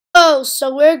Hello,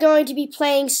 so we're going to be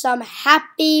playing some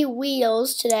Happy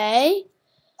Wheels today.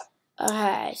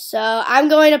 Okay, so I'm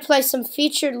going to play some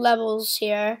featured levels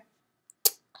here.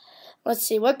 Let's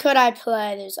see, what could I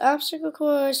play? There's Obstacle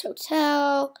Course,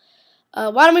 Hotel.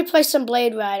 Why don't we play some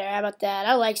Blade Rider? How about that?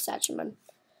 I like Satchman.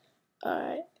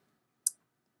 Alright.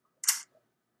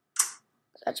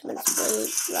 Satchman's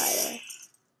Blade Rider.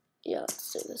 Yeah,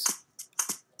 let's do this.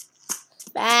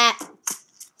 Bat.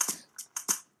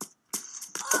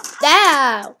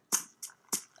 Now.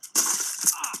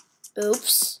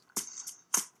 Oops.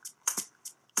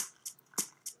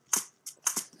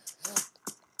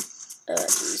 Oh,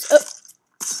 jeez. Oh.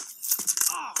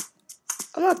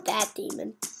 I'm not that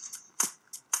demon.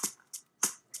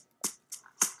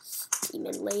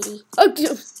 Demon lady. Oh,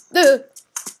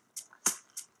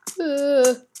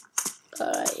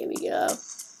 alright, here we go.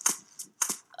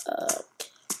 Okay.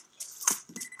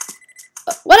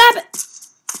 What happened?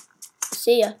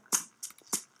 See ya.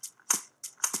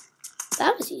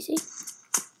 That was easy.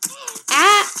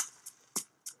 Ah!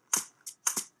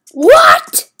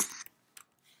 What?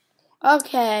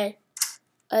 Okay.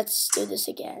 Let's do this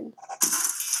again.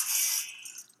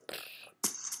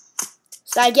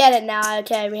 So I get it now.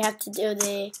 Okay, we have to do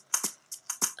the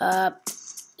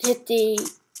hit the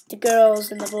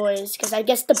girls and the boys, because I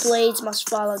guess the blades must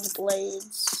follow the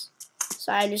blades.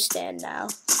 So I understand now.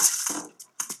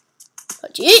 Oh,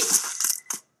 gee.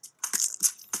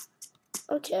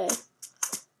 Okay.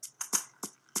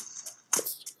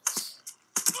 Let's do this.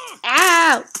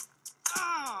 Ow!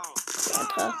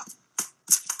 Grandpa.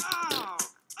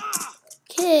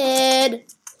 Kid.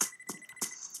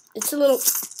 It's a little...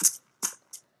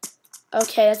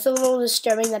 Okay, that's a little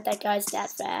disturbing that guy's that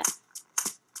fat.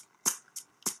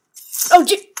 Oh,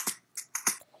 gee.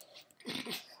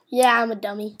 Yeah, I'm a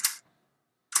dummy.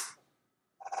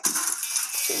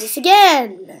 Let's do this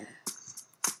again.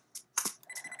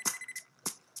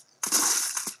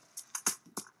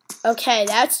 Okay,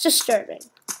 that's disturbing.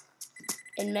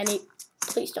 In many...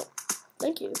 Please don't.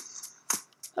 Thank you.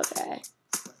 Okay.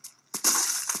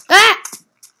 Ah!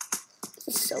 This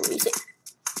is so easy.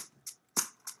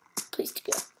 Please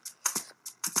go.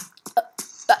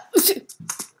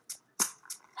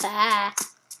 Ah.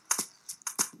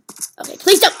 Okay,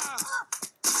 please don't.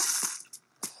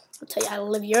 I'll tell you how to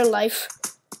live your life.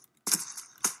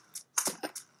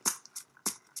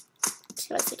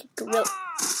 See if I take a gorilla.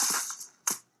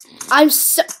 I'm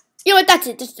so... You know what? That's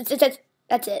it.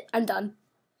 That's it. I'm done.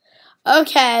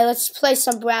 Okay, let's play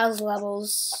some browse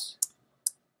levels.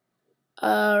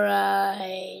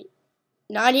 Alright.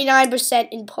 99%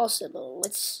 impossible.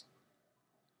 Let's...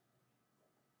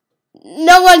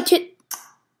 No one can...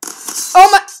 Oh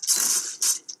my...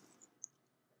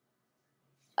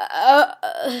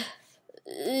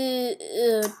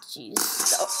 Jeez.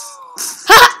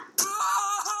 Ha!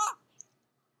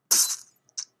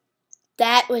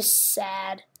 That was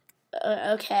sad.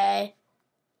 Okay.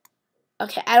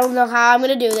 Okay, I don't know how I'm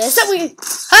gonna do this.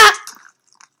 Ha!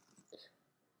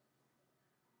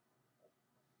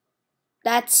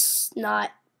 That's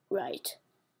not right.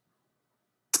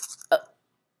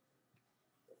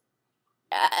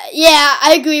 Yeah,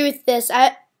 I agree with this.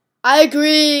 I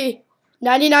agree.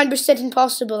 99%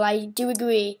 impossible. I do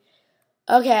agree.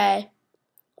 Okay.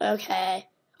 Okay.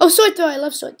 Oh, sword throw. I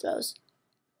love sword throws.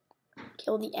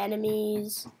 Kill the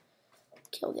enemies.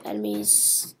 Kill the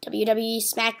enemies. WWE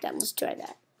SmackDown. Let's try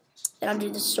that. Then I'll do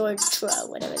the sword throw,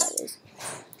 whatever that is.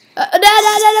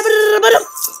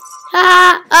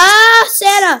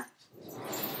 Santa.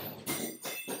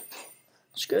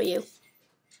 Screw you.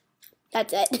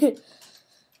 That's it.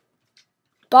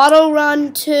 Bottle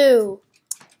Run 2.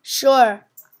 Sure.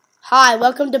 Hi,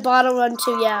 welcome to Bottle Run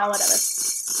 2. Yeah, whatever.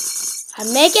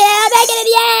 I'm making it,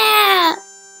 yeah!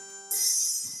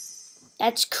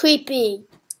 That's creepy.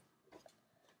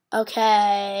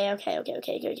 Okay.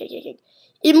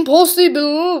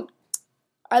 Impossible.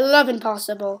 I love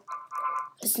impossible.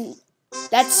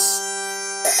 That's...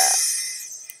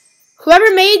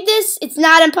 whoever made this, it's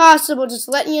not impossible. Just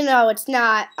letting you know, it's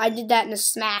not. I did that in a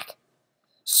smack.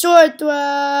 Sword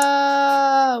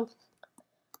throw.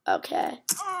 Okay.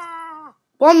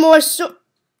 One more sword.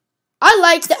 I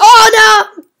like that.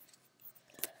 Oh no!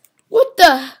 What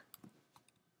the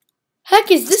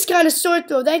heck is this kind of sword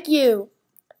throw? Thank you.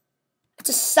 It's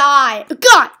a sigh. Oh,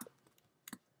 God!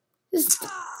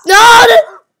 No!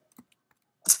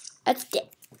 That's it.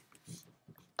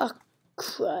 Oh,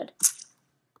 crud.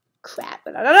 Crap.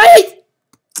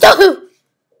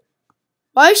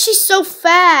 Why is she so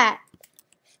fat?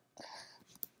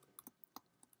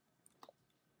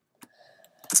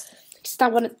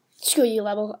 Stop wanting to screw you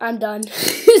level. I'm done.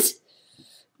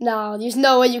 No, there's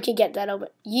no way you can get that over.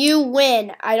 You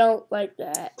win. I don't like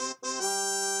that.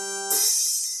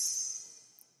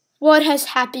 What has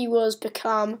Happy Wheels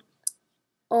become?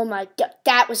 Oh my god,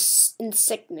 that was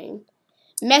sickening.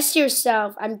 Mess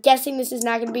yourself. I'm guessing this is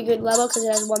not going to be a good level because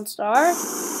it has 1 star.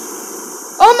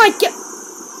 Oh my god.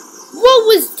 What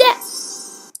was that?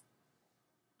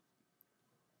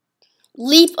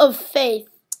 Leap of faith.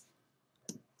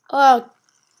 Oh.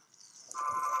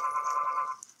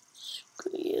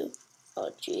 Screw you.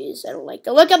 Oh jeez, I don't like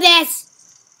the look of this.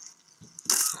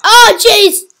 Oh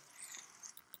jeez.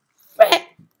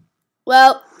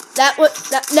 Well, that was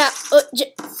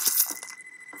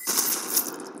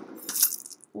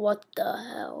what the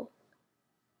hell?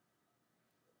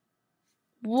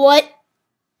 What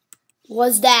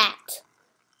was that?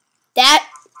 That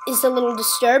is a little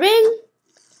disturbing.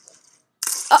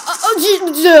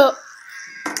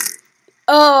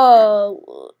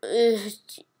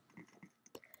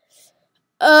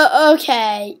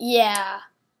 Okay, yeah,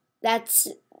 that's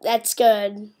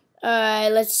good.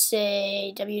 Alright, let's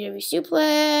see. WWE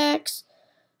Suplex.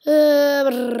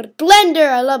 Blender,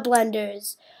 I love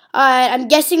blenders. Alright, I'm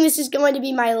guessing this is going to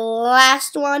be my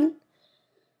last one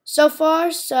so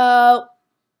far, so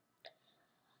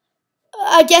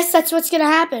I guess that's what's gonna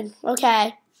happen.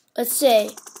 Okay, let's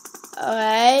see.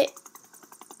 Alright.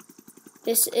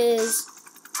 This is,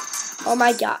 oh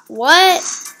my god, what?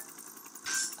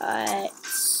 Alright.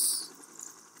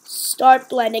 Start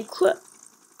blending.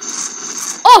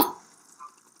 Oh!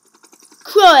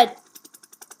 Crud!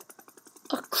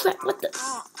 Oh crap, what the?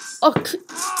 Oh,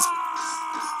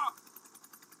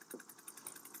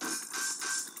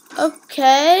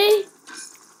 okay.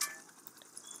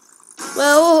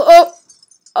 Well,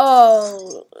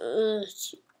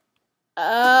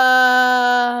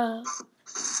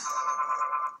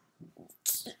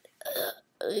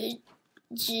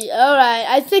 alright,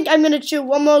 I think I'm gonna choose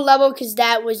one more level because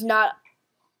that was not,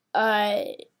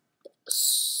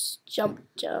 jump,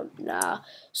 nah,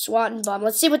 Swanton Bomb.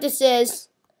 Let's see what this is.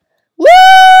 Woo!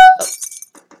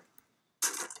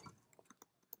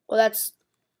 Well, that's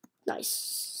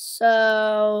nice.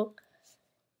 So,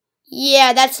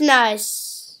 yeah, that's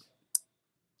nice.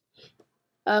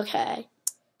 Okay.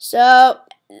 So,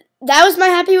 that was my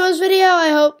Happy Wheels video. I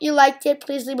hope you liked it.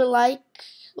 Please leave a like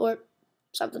or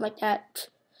something like that.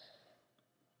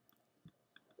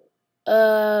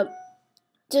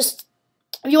 Just,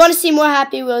 if you want to see more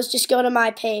Happy Wheels, just go to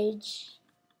my page.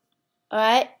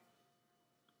 Alright?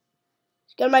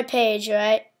 Just go to my page,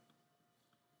 alright?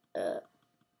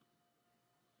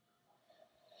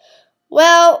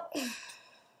 Well,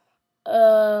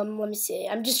 let me see.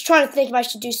 I'm just trying to think if I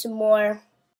should do some more.